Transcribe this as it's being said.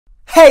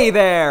Hey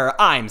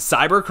there, I'm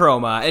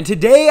Chroma, and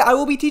today I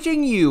will be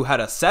teaching you how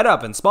to set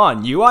up and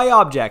spawn UI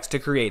objects to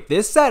create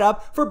this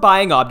setup for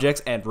buying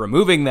objects and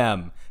removing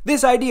them.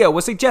 This idea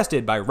was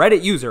suggested by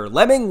Reddit user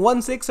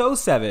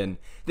Lemming1607.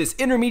 This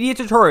intermediate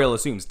tutorial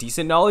assumes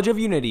decent knowledge of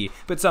Unity,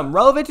 but some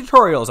relevant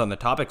tutorials on the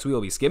topics we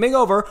will be skimming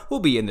over will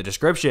be in the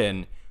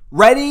description.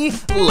 Ready?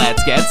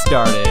 Let's get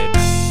started.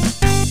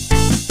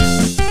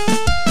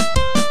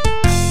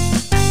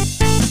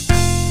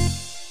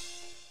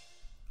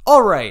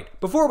 Alright,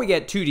 before we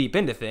get too deep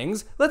into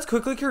things, let's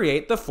quickly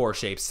create the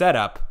 4-shape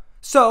setup.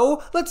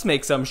 So, let's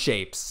make some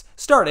shapes,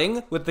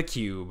 starting with the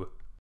cube.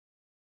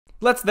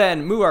 Let's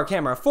then move our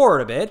camera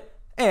forward a bit,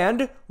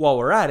 and, while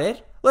we're at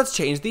it, let's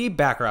change the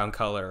background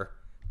color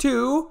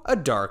to a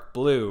dark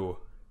blue.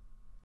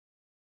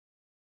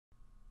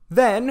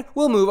 Then,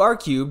 we'll move our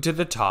cube to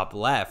the top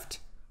left.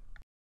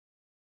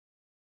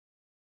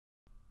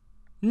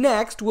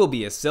 Next will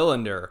be a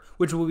cylinder,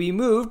 which will be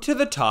moved to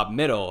the top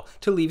middle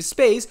to leave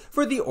space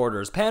for the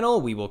orders panel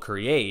we will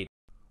create.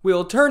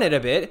 We'll turn it a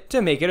bit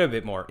to make it a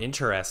bit more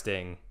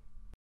interesting.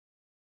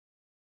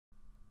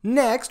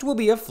 Next will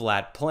be a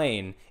flat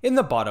plane in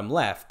the bottom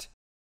left.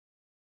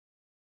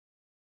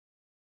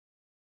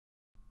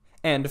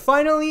 And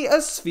finally,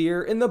 a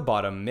sphere in the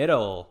bottom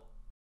middle.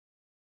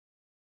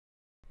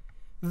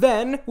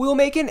 Then, we'll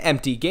make an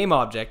empty game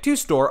object to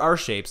store our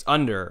shapes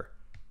under,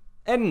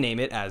 and name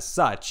it as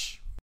such.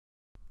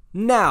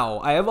 Now,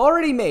 I have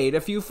already made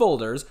a few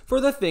folders for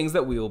the things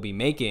that we will be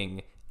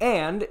making,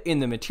 and in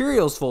the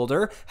materials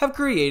folder have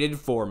created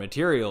 4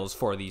 materials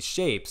for these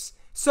shapes.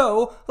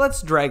 So,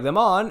 let's drag them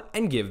on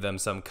and give them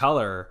some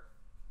color.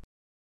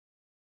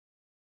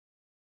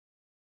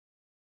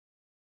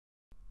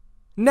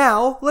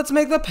 Now, let's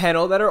make the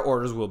panel that our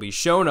orders will be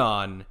shown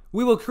on.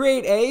 We will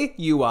create a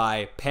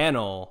UI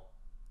panel.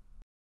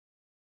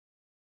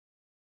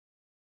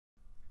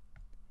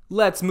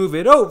 Let's move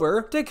it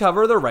over to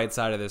cover the right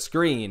side of the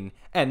screen,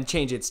 and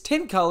change its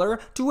tint color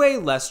to a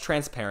less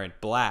transparent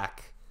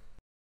black.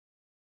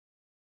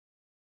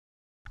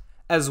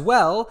 As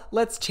well,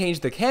 let's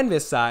change the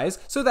canvas size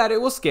so that it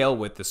will scale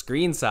with the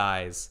screen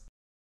size.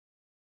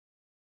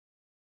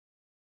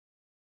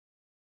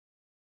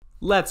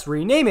 Let's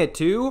rename it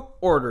to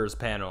Orders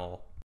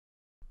Panel.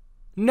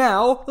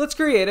 Now, let's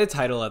create a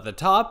title at the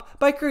top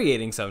by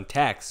creating some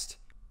text.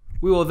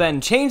 We will then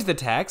change the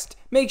text,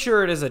 make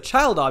sure it is a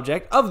child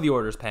object of the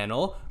orders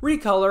panel,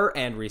 recolor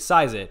and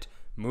resize it,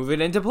 move it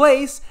into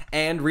place,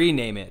 and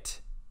rename it.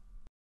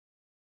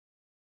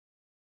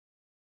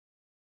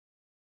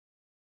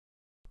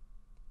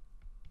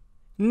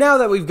 Now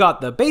that we've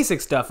got the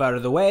basic stuff out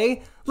of the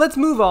way, let's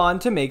move on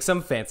to make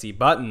some fancy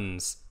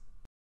buttons.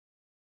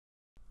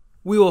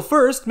 We will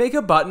first make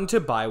a button to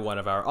buy one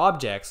of our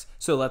objects,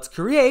 so let's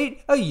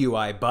create a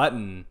UI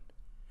button.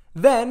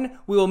 Then,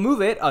 we will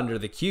move it under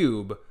the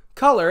cube.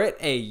 Color it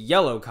a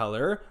yellow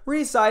color,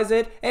 resize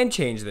it, and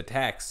change the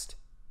text.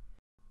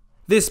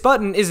 This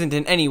button isn't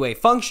in any way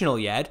functional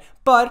yet,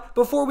 but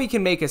before we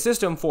can make a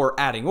system for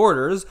adding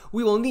orders,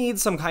 we will need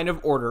some kind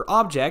of order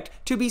object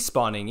to be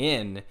spawning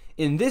in.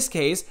 In this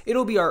case,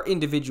 it'll be our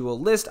individual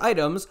list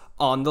items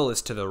on the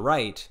list to the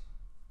right.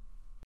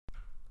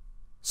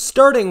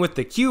 Starting with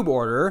the cube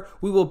order,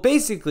 we will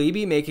basically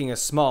be making a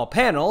small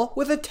panel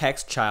with a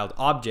text child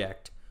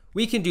object.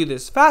 We can do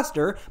this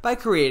faster by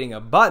creating a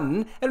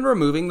button and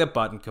removing the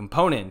button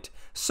component.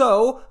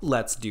 So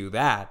let's do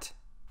that.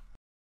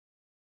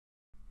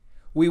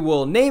 We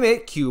will name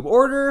it Cube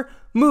Order,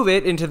 move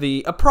it into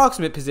the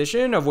approximate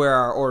position of where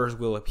our orders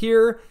will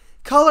appear,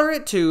 color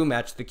it to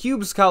match the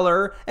cube's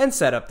color, and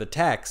set up the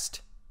text.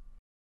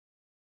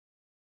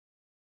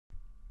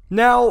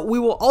 Now, we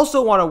will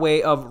also want a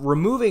way of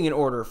removing an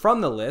order from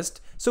the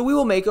list, so we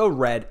will make a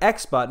red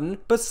X button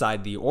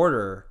beside the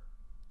order.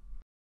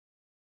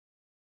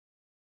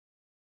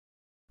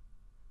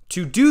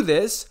 To do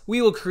this,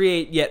 we will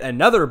create yet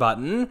another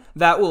button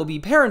that will be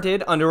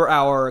parented under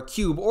our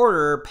cube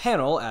order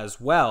panel as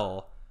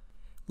well.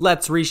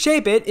 Let's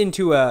reshape it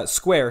into a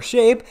square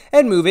shape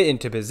and move it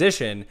into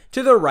position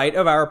to the right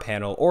of our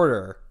panel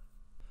order.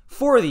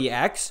 For the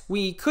X,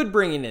 we could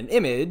bring in an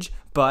image,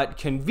 but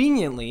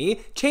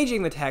conveniently,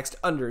 changing the text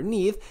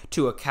underneath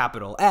to a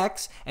capital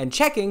X and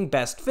checking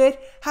best fit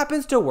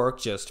happens to work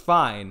just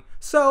fine.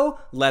 So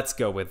let's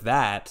go with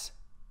that.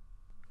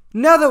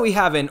 Now that we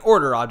have an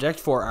order object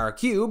for our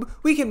cube,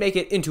 we can make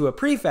it into a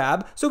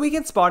prefab so we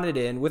can spawn it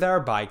in with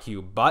our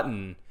ByCube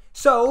button.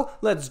 So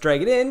let's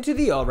drag it into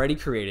the already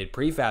created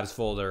prefabs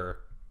folder.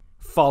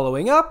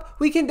 Following up,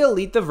 we can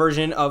delete the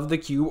version of the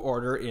cube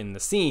order in the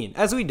scene,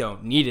 as we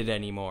don't need it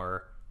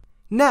anymore.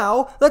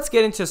 Now, let's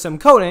get into some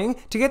coding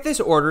to get this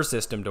order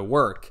system to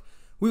work.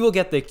 We will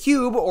get the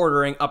cube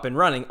ordering up and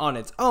running on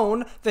its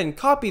own, then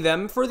copy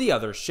them for the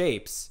other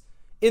shapes.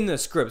 In the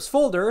scripts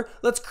folder,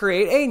 let's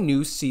create a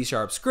new C#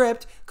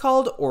 script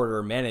called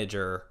Order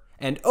Manager,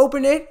 and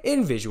open it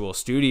in Visual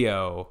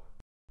Studio.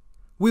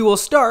 We will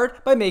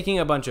start by making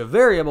a bunch of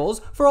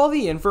variables for all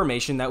the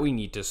information that we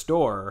need to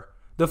store.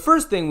 The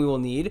first thing we will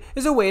need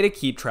is a way to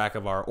keep track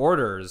of our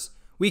orders.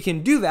 We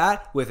can do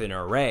that with an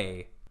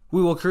array.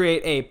 We will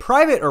create a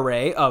private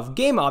array of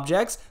game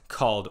objects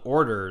called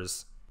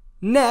orders.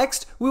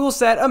 Next, we will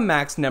set a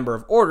max number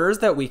of orders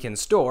that we can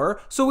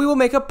store, so we will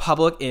make a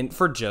public int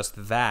for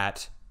just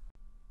that.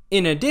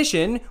 In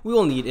addition, we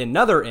will need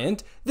another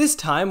int, this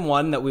time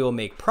one that we will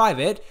make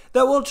private,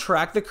 that will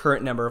track the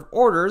current number of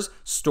orders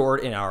stored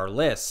in our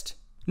list.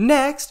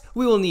 Next,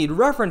 we will need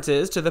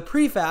references to the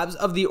prefabs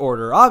of the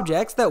order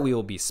objects that we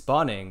will be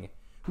spawning.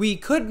 We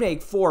could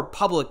make 4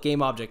 public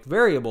game object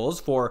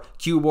variables for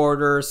cube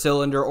order,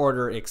 cylinder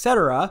order,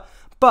 etc.,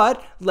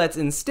 but let's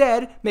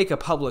instead make a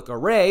public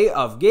array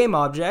of game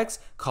objects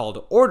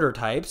called order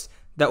types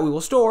that we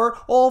will store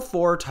all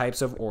 4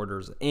 types of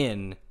orders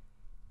in.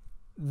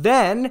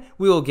 Then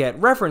we will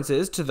get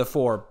references to the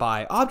 4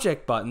 by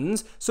object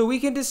buttons so we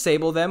can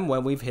disable them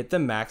when we've hit the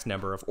max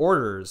number of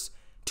orders.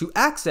 To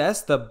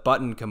access the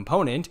button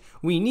component,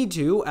 we need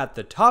to, at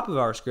the top of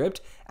our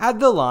script, add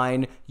the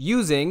line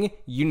using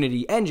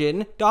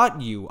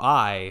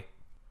unityengine.ui.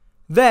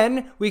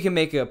 Then we can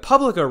make a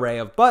public array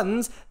of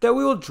buttons that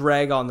we will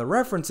drag on the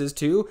references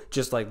to,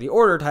 just like the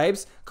order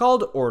types,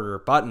 called order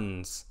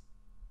buttons.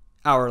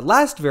 Our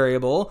last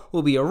variable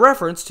will be a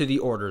reference to the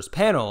orders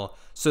panel,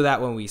 so that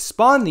when we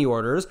spawn the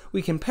orders,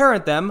 we can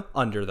parent them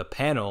under the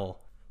panel.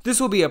 This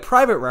will be a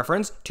private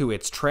reference to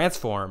its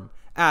transform,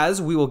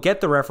 as we will get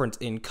the reference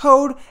in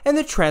code and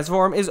the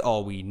transform is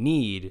all we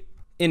need.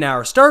 In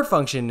our start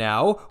function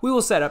now, we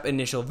will set up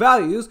initial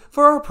values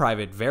for our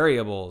private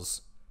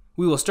variables.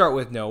 We will start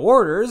with no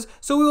orders,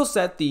 so we will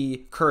set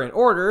the current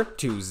order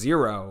to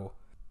 0.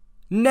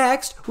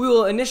 Next, we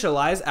will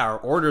initialize our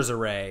orders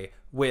array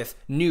with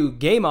new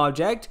game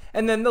object,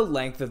 and then the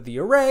length of the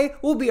array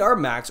will be our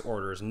max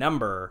orders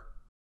number.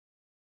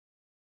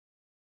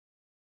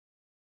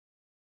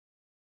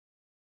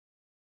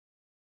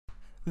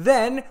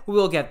 Then we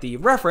will get the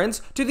reference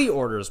to the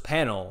orders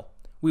panel.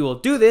 We will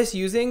do this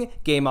using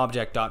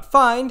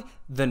gameObject.find,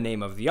 the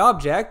name of the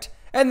object,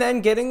 and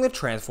then getting the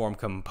transform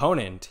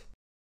component.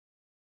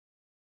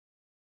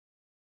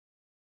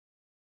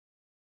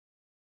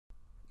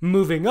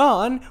 Moving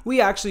on,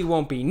 we actually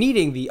won't be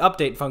needing the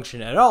update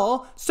function at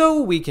all,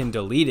 so we can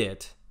delete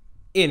it.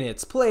 In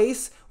its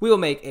place, we will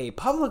make a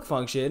public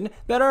function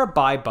that our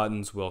by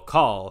buttons will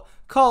call,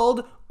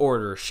 called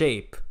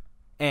orderShape.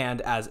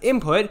 And as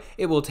input,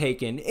 it will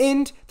take an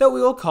int that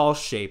we will call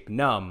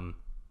shapeNum.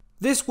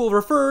 This will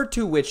refer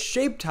to which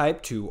shape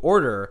type to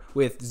order,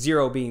 with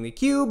 0 being the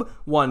cube,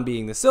 1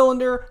 being the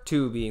cylinder,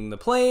 2 being the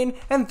plane,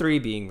 and 3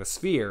 being the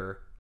sphere.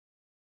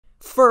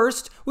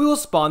 First, we will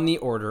spawn the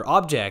order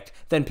object,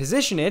 then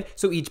position it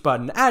so each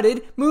button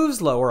added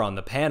moves lower on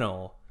the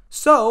panel.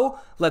 So,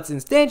 let's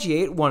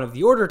instantiate one of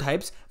the order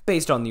types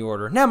based on the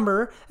order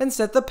number and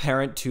set the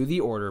parent to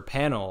the order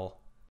panel.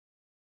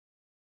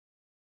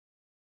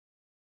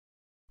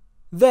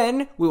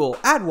 Then, we will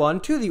add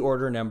one to the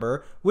order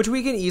number, which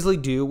we can easily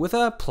do with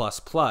a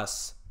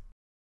 ++.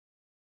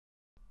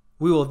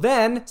 We will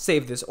then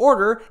save this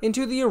order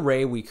into the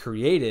array we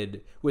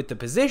created, with the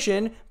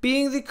position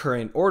being the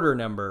current order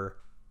number.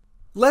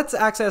 Let's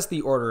access the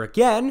order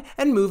again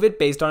and move it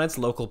based on its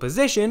local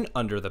position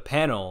under the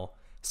panel.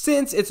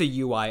 Since it's a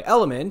UI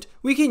element,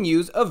 we can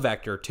use a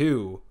vector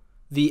too.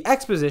 The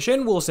X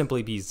position will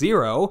simply be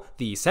 0,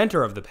 the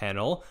center of the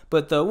panel,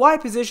 but the Y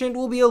position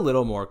will be a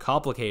little more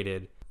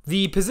complicated.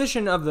 The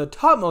position of the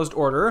topmost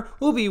order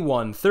will be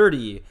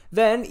 130,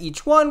 then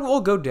each one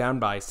will go down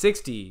by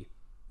 60.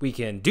 We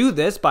can do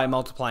this by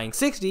multiplying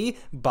 60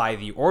 by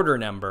the order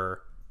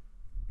number.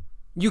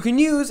 You can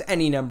use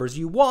any numbers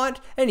you want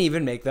and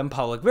even make them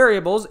public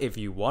variables if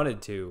you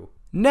wanted to.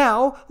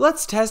 Now,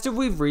 let's test if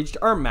we've reached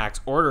our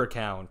max order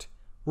count.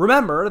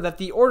 Remember that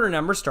the order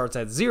number starts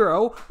at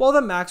 0 while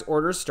the max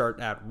orders start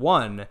at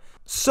 1.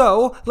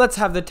 So, let's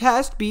have the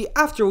test be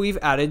after we've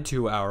added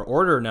to our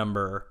order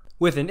number.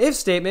 With an if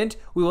statement,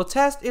 we will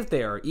test if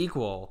they are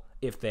equal.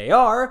 If they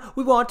are,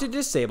 we want to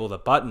disable the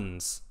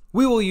buttons.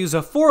 We will use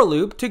a for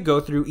loop to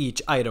go through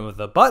each item of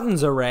the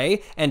buttons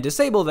array and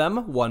disable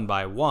them one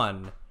by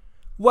one.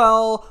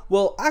 Well,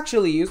 we'll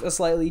actually use a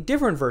slightly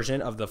different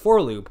version of the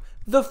for loop,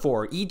 the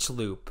for each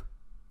loop.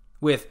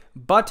 With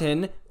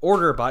button,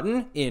 order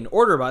button in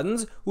order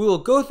buttons, we will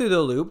go through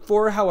the loop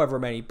for however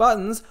many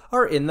buttons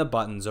are in the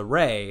buttons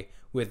array,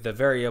 with the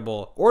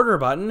variable order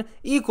button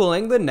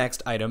equaling the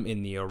next item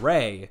in the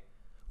array.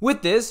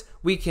 With this,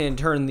 we can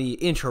turn the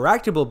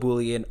interactable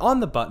boolean on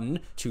the button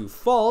to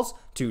false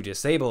to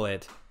disable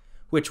it,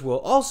 which will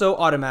also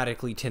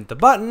automatically tint the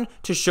button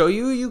to show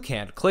you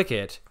can't click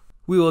it.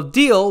 We will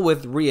deal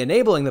with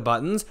re-enabling the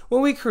buttons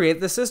when we create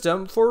the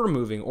system for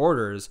removing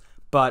orders,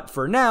 but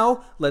for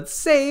now, let's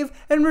save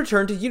and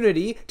return to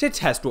Unity to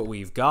test what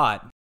we've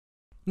got.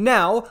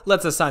 Now,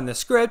 let's assign the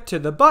script to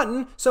the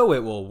button so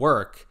it will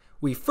work.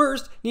 We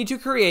first need to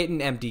create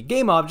an empty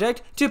game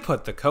object to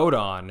put the code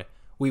on.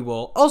 We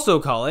will also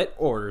call it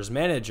Orders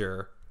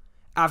Manager.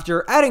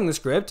 After adding the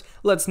script,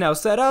 let's now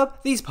set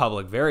up these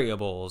public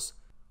variables.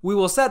 We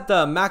will set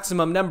the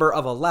maximum number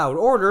of allowed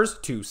orders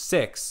to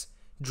 6.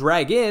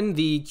 Drag in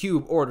the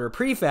cube order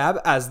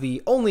prefab as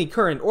the only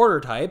current order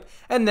type,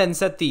 and then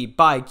set the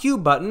By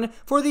Cube button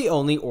for the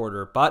only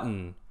order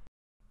button.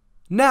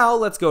 Now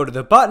let's go to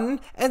the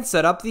button and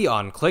set up the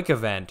onClick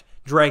event,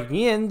 dragging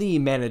in the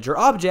manager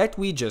object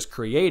we just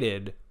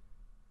created.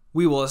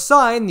 We will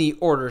assign the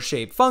order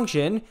shape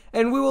function,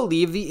 and we will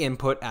leave the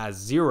input as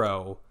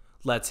 0.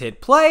 Let's hit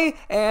play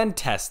and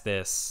test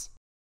this.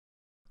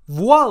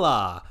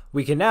 Voila!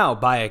 We can now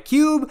buy a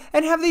cube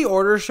and have the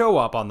order show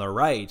up on the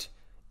right.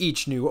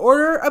 Each new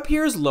order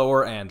appears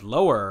lower and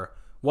lower.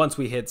 Once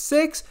we hit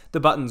 6, the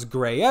buttons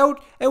gray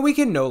out and we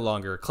can no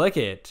longer click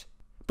it.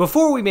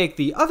 Before we make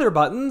the other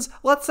buttons,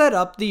 let's set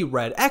up the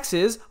red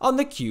X's on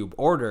the cube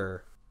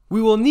order.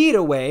 We will need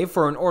a way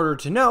for an order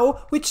to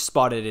know which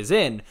spot it is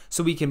in,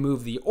 so we can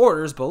move the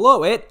orders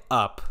below it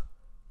up.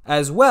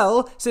 As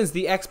well, since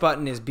the X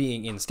button is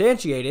being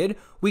instantiated,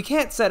 we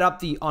can't set up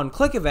the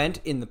onClick event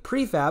in the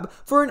prefab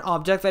for an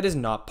object that is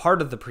not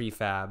part of the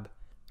prefab.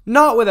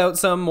 Not without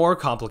some more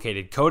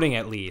complicated coding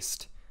at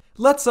least.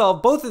 Let's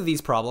solve both of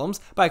these problems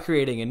by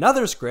creating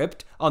another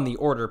script on the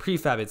order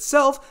prefab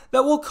itself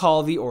that will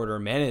call the order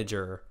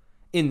manager.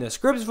 In the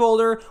scripts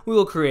folder, we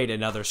will create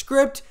another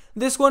script,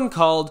 this one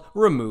called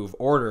remove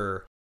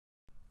order.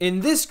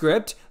 In this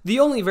script, the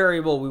only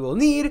variable we will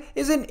need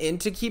is an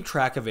int to keep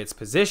track of its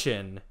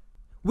position.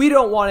 We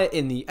don't want it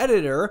in the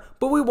editor,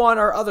 but we want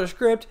our other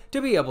script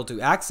to be able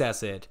to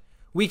access it.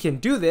 We can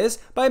do this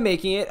by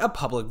making it a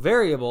public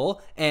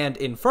variable, and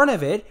in front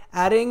of it,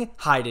 adding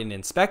hide in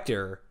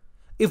inspector.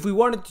 If we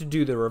wanted to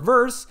do the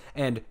reverse,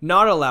 and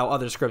not allow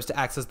other scripts to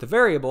access the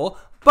variable,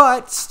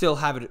 but still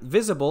have it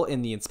visible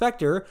in the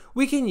inspector,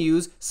 we can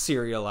use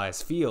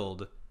serialize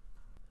field.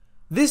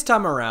 This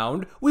time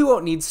around, we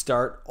won't need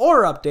start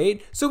or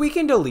update, so we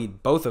can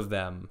delete both of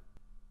them.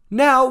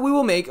 Now we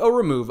will make a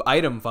remove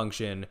item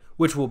function,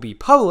 which will be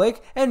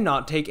public and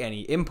not take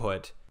any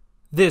input.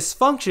 This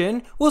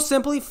function will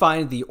simply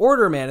find the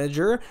order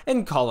manager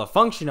and call a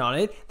function on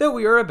it that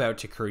we are about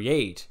to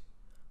create.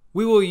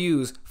 We will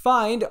use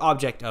find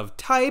object of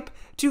type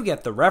to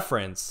get the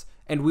reference,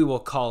 and we will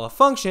call a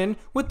function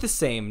with the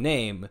same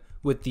name,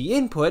 with the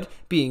input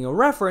being a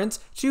reference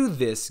to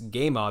this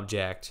game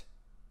object.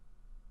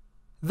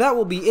 That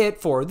will be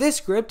it for this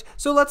script,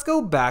 so let's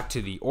go back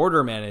to the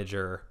order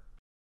manager.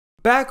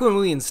 Back when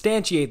we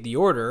instantiate the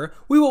order,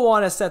 we will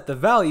want to set the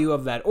value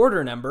of that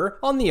order number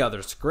on the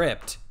other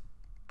script.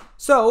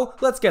 So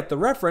let's get the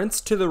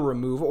reference to the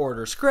remove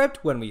order script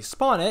when we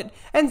spawn it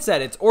and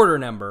set its order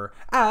number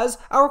as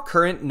our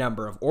current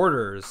number of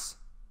orders.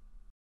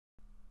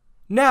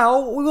 Now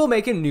we will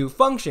make a new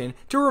function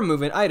to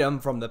remove an item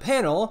from the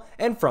panel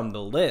and from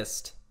the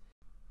list.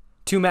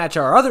 To match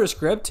our other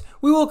script,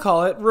 we will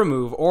call it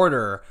remove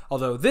order,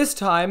 although this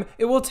time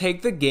it will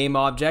take the game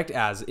object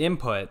as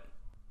input.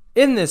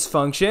 In this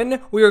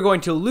function, we are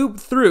going to loop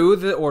through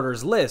the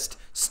orders list,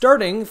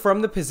 starting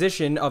from the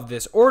position of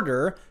this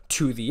order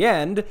to the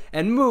end,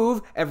 and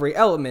move every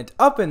element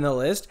up in the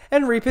list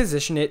and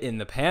reposition it in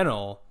the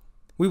panel.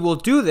 We will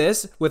do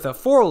this with a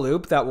for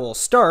loop that will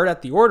start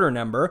at the order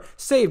number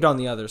saved on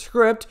the other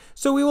script,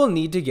 so we will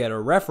need to get a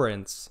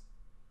reference.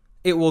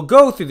 It will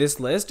go through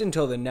this list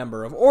until the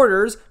number of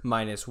orders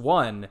minus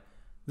 1.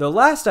 The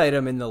last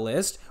item in the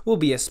list will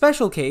be a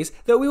special case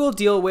that we will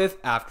deal with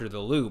after the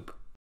loop.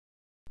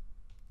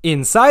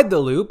 Inside the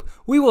loop,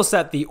 we will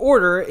set the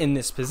order in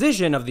this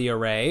position of the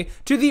array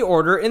to the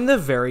order in the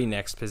very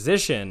next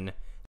position.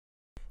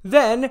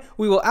 Then,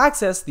 we will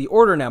access the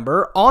order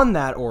number on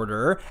that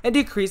order and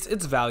decrease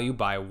its value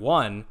by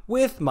 1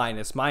 with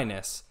minus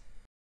minus.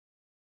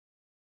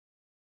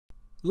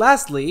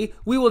 Lastly,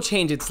 we will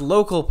change its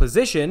local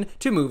position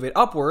to move it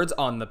upwards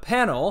on the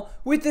panel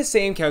with the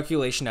same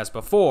calculation as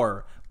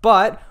before,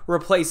 but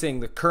replacing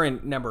the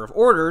current number of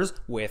orders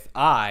with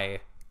I.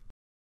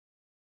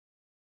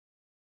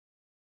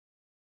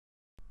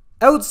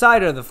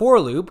 Outside of the for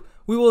loop,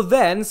 we will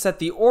then set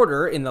the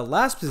order in the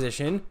last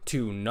position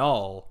to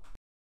null.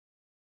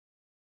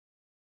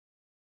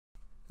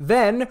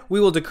 Then, we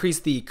will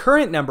decrease the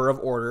current number of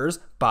orders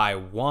by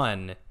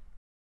 1.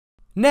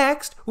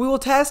 Next, we will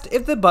test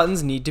if the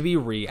buttons need to be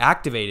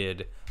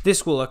reactivated.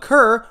 This will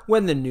occur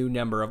when the new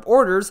number of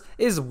orders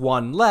is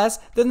 1 less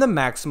than the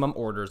maximum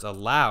orders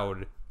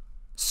allowed.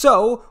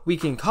 So, we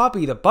can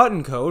copy the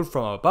button code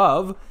from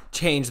above,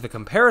 change the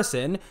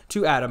comparison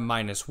to add a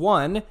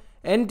 -1,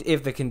 and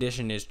if the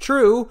condition is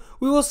true,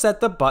 we will set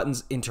the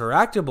button's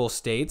interactable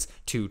states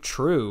to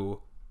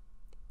true.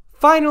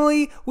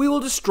 Finally, we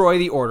will destroy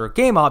the order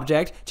game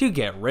object to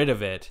get rid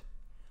of it.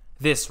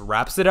 This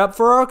wraps it up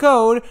for our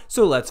code,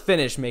 so let's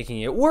finish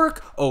making it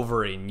work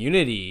over in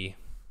Unity.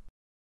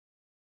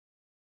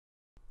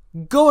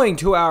 Going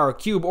to our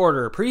cube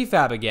order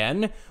prefab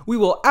again, we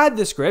will add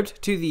the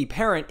script to the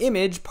parent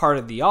image part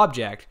of the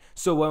object,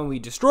 so when we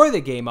destroy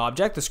the game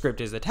object the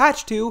script is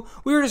attached to,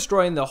 we are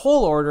destroying the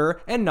whole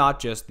order and not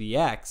just the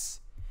X.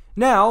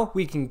 Now,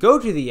 we can go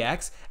to the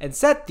X and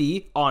set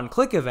the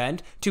onClick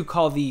event to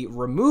call the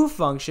remove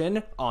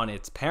function on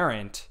its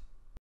parent.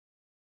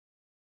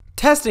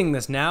 Testing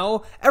this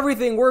now,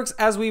 everything works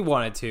as we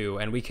want it to,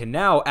 and we can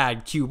now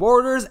add cube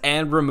orders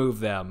and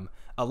remove them,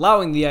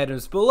 allowing the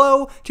items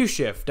below to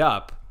shift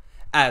up.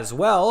 As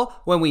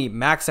well, when we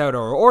max out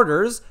our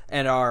orders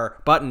and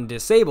our button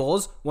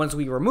disables, once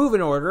we remove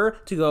an order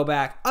to go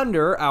back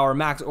under our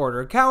max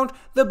order count,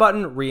 the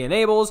button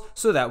re-enables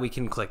so that we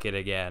can click it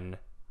again.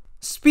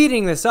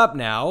 Speeding this up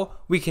now,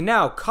 we can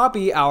now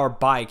copy our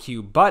Buy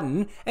Cube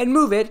button and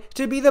move it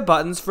to be the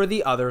buttons for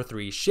the other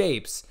 3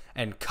 shapes,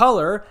 and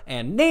color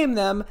and name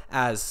them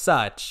as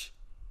such.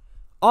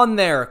 On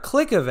their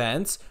click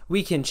events,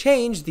 we can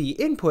change the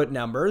input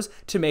numbers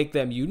to make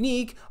them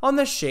unique on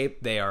the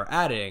shape they are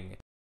adding.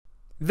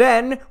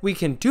 Then, we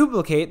can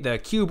duplicate the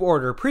cube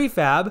order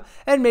prefab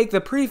and make the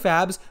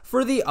prefabs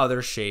for the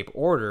other shape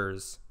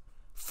orders.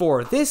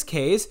 For this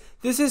case,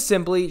 this is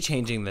simply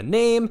changing the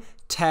name,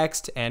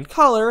 text, and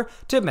color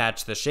to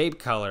match the shape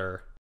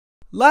color.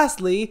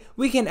 Lastly,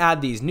 we can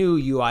add these new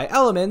UI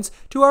elements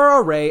to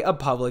our array of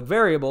public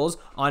variables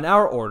on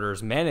our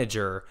orders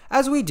manager,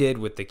 as we did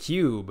with the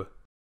cube.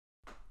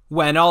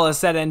 When all is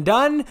said and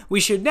done, we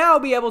should now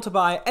be able to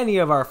buy any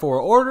of our 4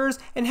 orders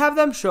and have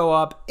them show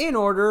up in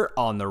order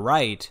on the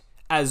right.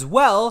 As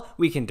well,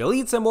 we can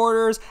delete some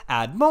orders,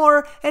 add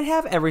more, and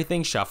have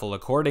everything shuffle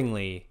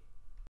accordingly.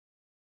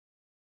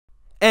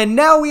 And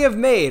now we have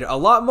made a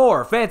lot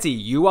more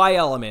fancy UI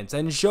elements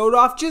and showed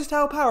off just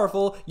how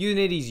powerful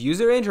Unity's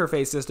user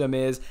interface system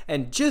is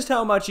and just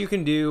how much you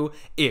can do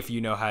if you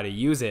know how to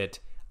use it.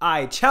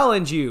 I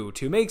challenge you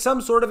to make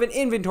some sort of an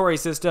inventory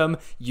system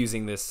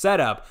using this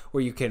setup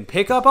where you can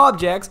pick up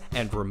objects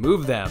and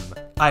remove them.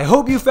 I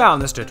hope you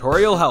found this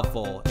tutorial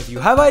helpful. If you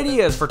have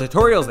ideas for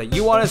tutorials that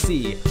you want to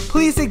see,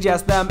 please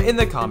suggest them in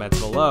the comments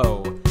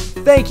below.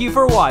 Thank you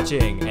for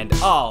watching, and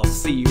I'll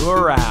see you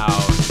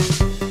around.